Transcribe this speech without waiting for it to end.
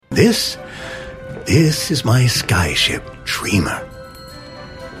this is my skyship, Dreamer.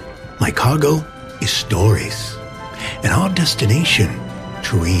 My cargo is stories, and our destination,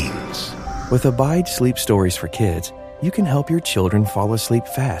 dreams. With Abide Sleep Stories for Kids, you can help your children fall asleep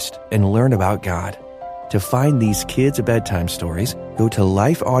fast and learn about God. To find these kids' bedtime stories, go to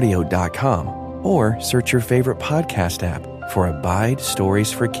lifeaudio.com or search your favorite podcast app for Abide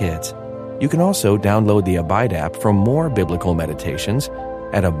Stories for Kids. You can also download the Abide app for more biblical meditations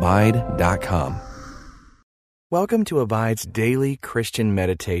at abide.com. Welcome to Abide's Daily Christian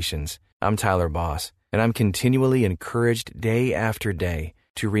Meditations. I'm Tyler Boss, and I'm continually encouraged day after day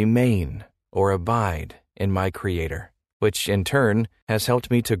to remain or abide in my Creator, which in turn has helped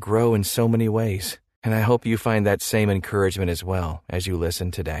me to grow in so many ways. And I hope you find that same encouragement as well as you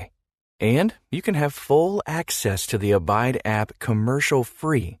listen today. And you can have full access to the Abide app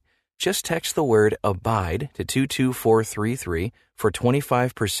commercial-free. Just text the word ABIDE to 22433 for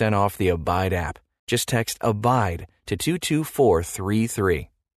 25% off the Abide app. Just text ABIDE to 22433.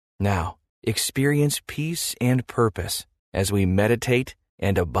 Now, experience peace and purpose as we meditate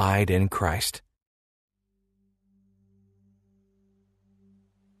and abide in Christ.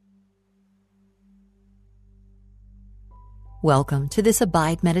 Welcome to this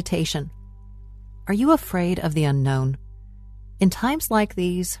Abide meditation. Are you afraid of the unknown? In times like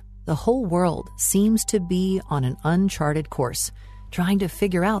these, the whole world seems to be on an uncharted course, trying to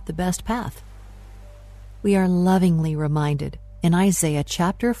figure out the best path. We are lovingly reminded in Isaiah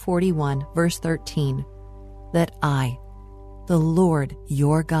chapter 41, verse 13, that I, the Lord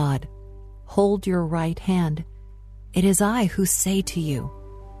your God, hold your right hand. It is I who say to you,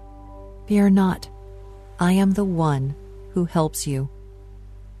 fear not, I am the one who helps you.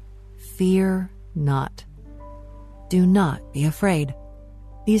 Fear not. Do not be afraid.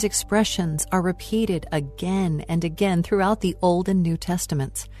 These expressions are repeated again and again throughout the Old and New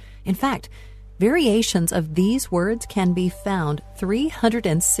Testaments. In fact, variations of these words can be found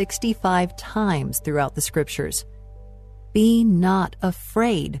 365 times throughout the Scriptures. Be not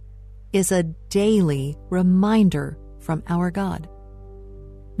afraid is a daily reminder from our God.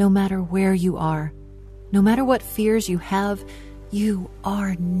 No matter where you are, no matter what fears you have, you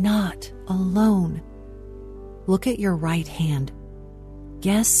are not alone. Look at your right hand.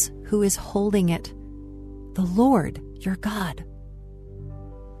 Guess who is holding it? The Lord, your God.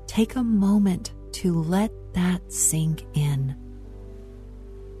 Take a moment to let that sink in.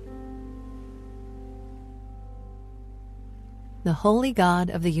 The holy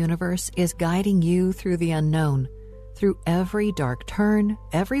God of the universe is guiding you through the unknown, through every dark turn,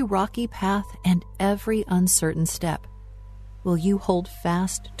 every rocky path, and every uncertain step. Will you hold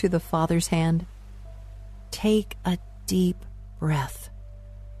fast to the Father's hand? Take a deep breath.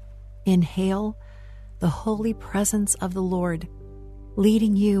 Inhale the holy presence of the Lord,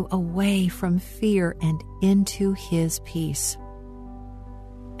 leading you away from fear and into His peace.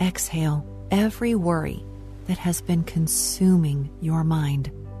 Exhale every worry that has been consuming your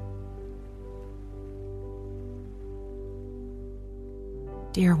mind.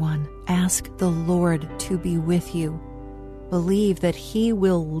 Dear one, ask the Lord to be with you. Believe that He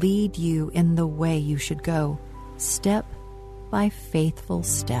will lead you in the way you should go, step by faithful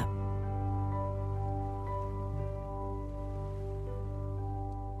step.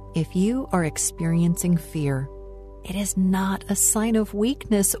 If you are experiencing fear, it is not a sign of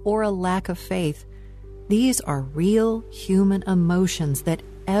weakness or a lack of faith. These are real human emotions that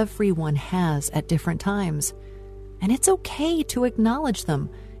everyone has at different times. And it's okay to acknowledge them.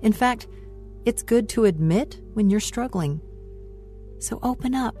 In fact, it's good to admit when you're struggling. So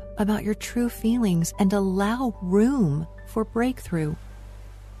open up about your true feelings and allow room for breakthrough.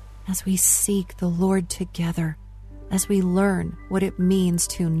 As we seek the Lord together, as we learn what it means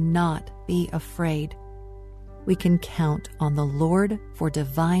to not be afraid, we can count on the Lord for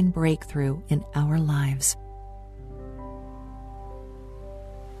divine breakthrough in our lives.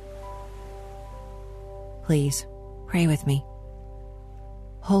 Please pray with me.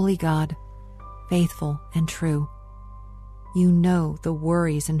 Holy God, faithful and true, you know the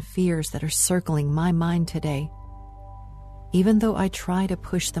worries and fears that are circling my mind today. Even though I try to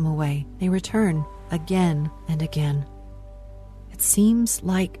push them away, they return again and again. It seems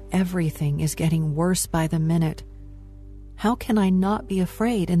like everything is getting worse by the minute. How can I not be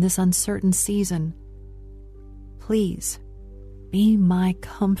afraid in this uncertain season? Please, be my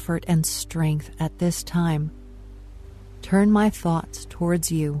comfort and strength at this time. Turn my thoughts towards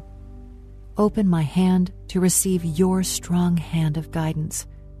you. Open my hand to receive your strong hand of guidance.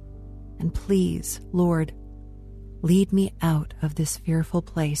 And please, Lord, lead me out of this fearful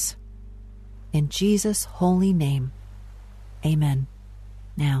place. In Jesus' holy name, amen.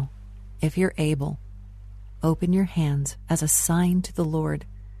 Now, if you're able, open your hands as a sign to the Lord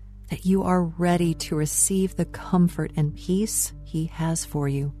that you are ready to receive the comfort and peace He has for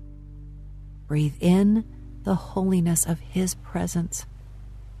you. Breathe in the holiness of His presence.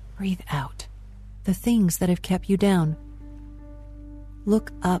 Breathe out the things that have kept you down.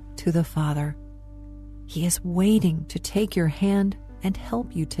 Look up to the Father. He is waiting to take your hand and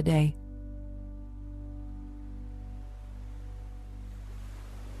help you today.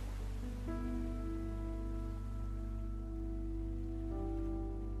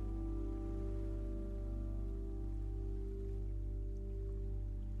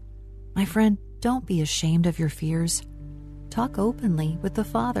 My friend, don't be ashamed of your fears. Talk openly with the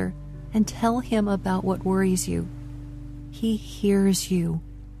Father and tell Him about what worries you. He hears you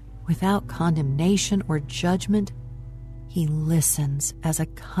without condemnation or judgment. He listens as a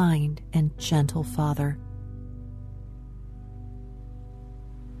kind and gentle Father.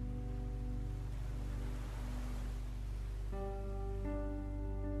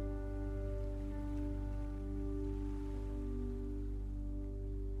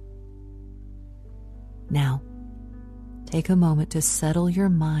 Now, take a moment to settle your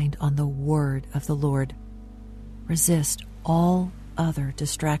mind on the word of the Lord. Resist all other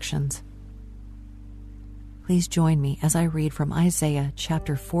distractions. Please join me as I read from Isaiah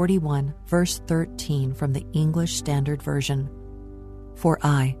chapter 41, verse 13 from the English Standard Version. For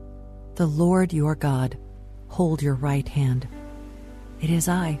I, the Lord your God, hold your right hand. It is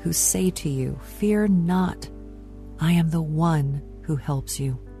I who say to you, fear not. I am the one who helps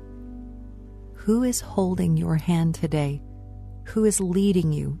you. Who is holding your hand today? Who is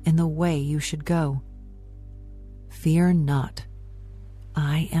leading you in the way you should go? Fear not.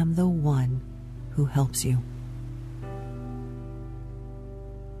 I am the one who helps you.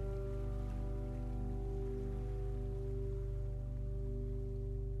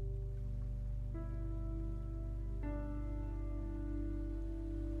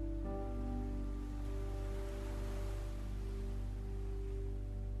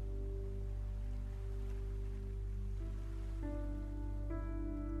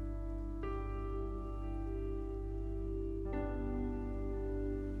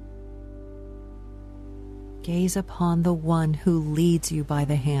 Gaze upon the one who leads you by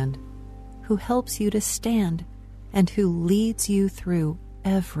the hand, who helps you to stand, and who leads you through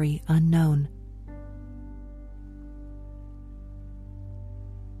every unknown.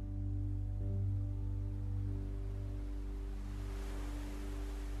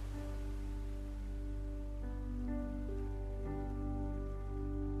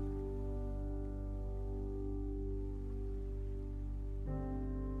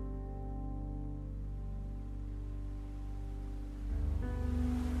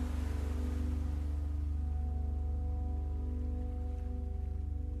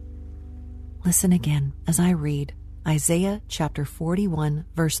 Listen again as I read Isaiah chapter 41,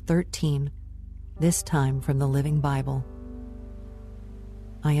 verse 13, this time from the Living Bible.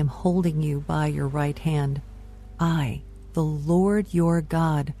 I am holding you by your right hand, I, the Lord your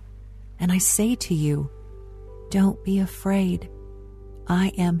God, and I say to you, don't be afraid.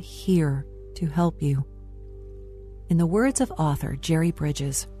 I am here to help you. In the words of author Jerry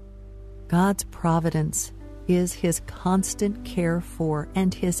Bridges, God's providence is His constant care for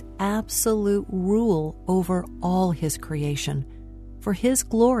and His absolute rule over all His creation, for His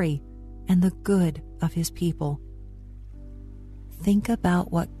glory and the good of His people. Think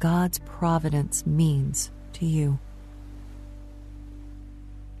about what God's providence means to you.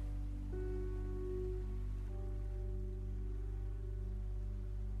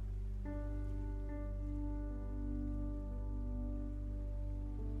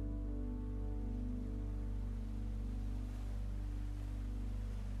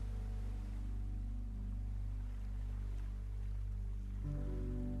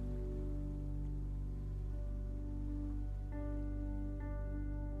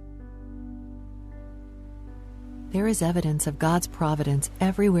 There is evidence of God's providence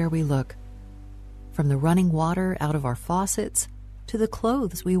everywhere we look, from the running water out of our faucets to the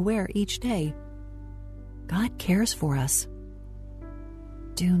clothes we wear each day. God cares for us.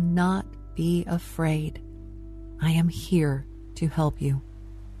 Do not be afraid. I am here to help you.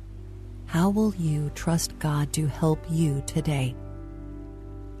 How will you trust God to help you today?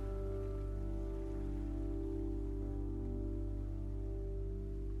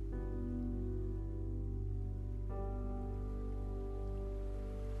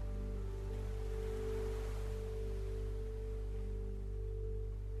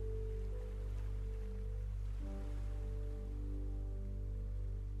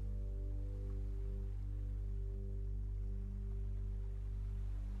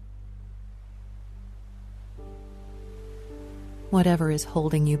 Whatever is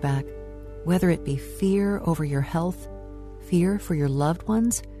holding you back, whether it be fear over your health, fear for your loved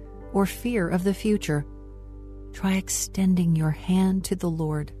ones, or fear of the future, try extending your hand to the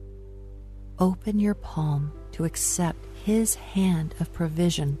Lord. Open your palm to accept His hand of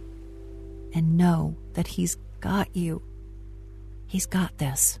provision and know that He's got you. He's got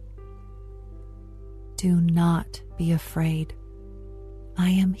this. Do not be afraid. I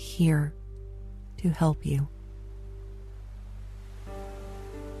am here to help you.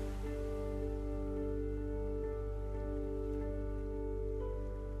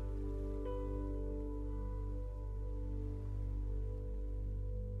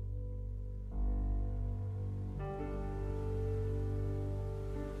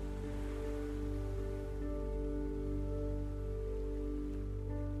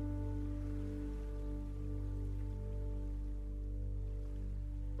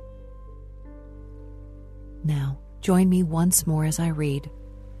 Now, join me once more as I read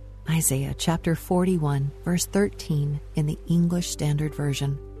Isaiah chapter 41, verse 13 in the English Standard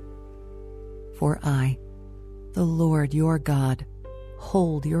Version. For I, the Lord your God,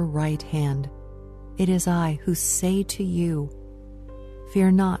 hold your right hand. It is I who say to you,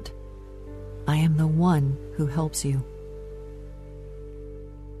 fear not, I am the one who helps you.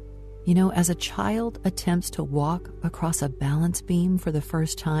 You know, as a child attempts to walk across a balance beam for the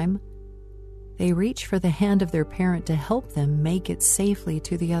first time, they reach for the hand of their parent to help them make it safely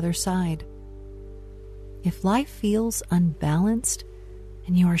to the other side. If life feels unbalanced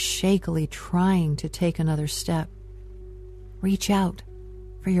and you are shakily trying to take another step, reach out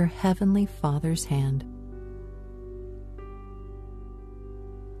for your Heavenly Father's hand.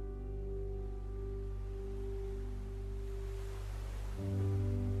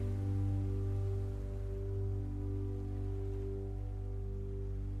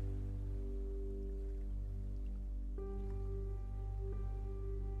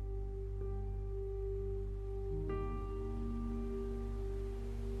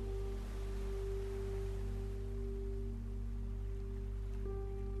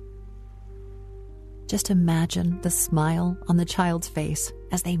 Just imagine the smile on the child's face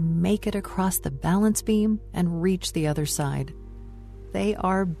as they make it across the balance beam and reach the other side. They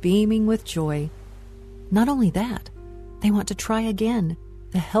are beaming with joy. Not only that, they want to try again.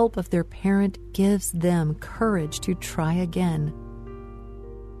 The help of their parent gives them courage to try again.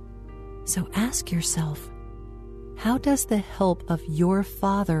 So ask yourself, how does the help of your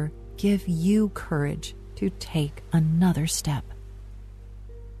Father give you courage to take another step?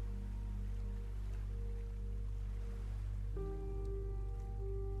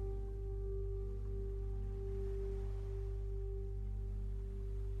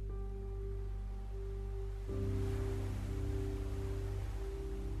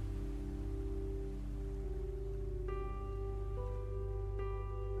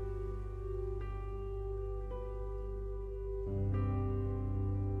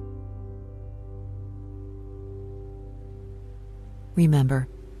 Remember,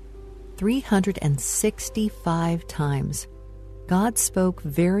 365 times, God spoke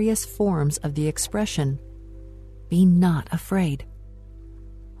various forms of the expression, "Be not afraid."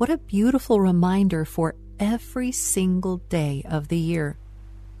 What a beautiful reminder for every single day of the year.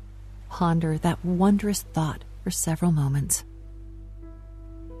 Ponder that wondrous thought for several moments.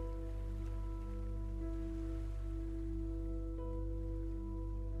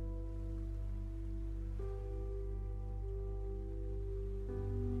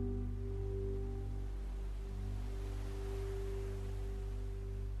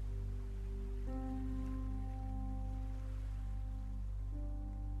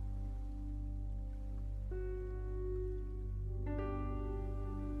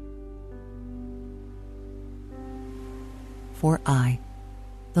 For I,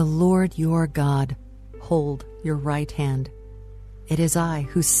 the Lord your God, hold your right hand. It is I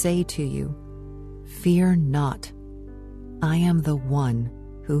who say to you, fear not. I am the one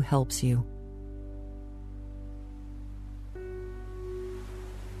who helps you.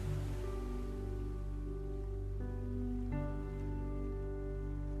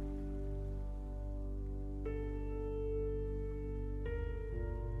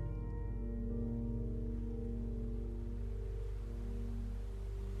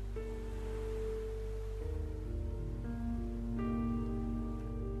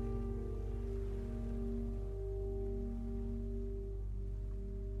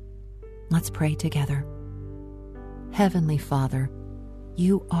 Let's pray together. Heavenly Father,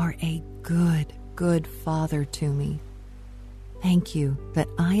 you are a good, good Father to me. Thank you that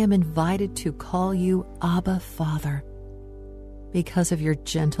I am invited to call you Abba Father. Because of your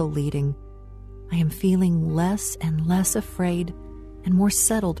gentle leading, I am feeling less and less afraid and more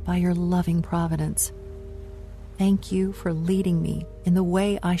settled by your loving providence. Thank you for leading me in the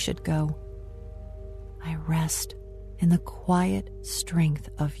way I should go. I rest in the quiet strength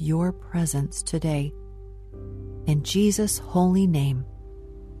of your presence today. In Jesus' holy name,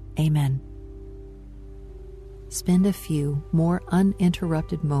 amen. Spend a few more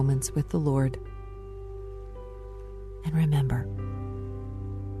uninterrupted moments with the Lord. And remember,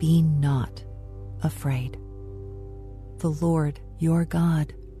 be not afraid. The Lord your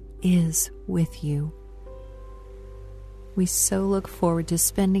God is with you. We so look forward to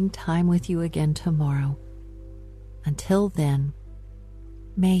spending time with you again tomorrow. Until then,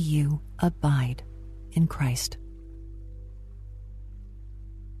 may you abide in Christ.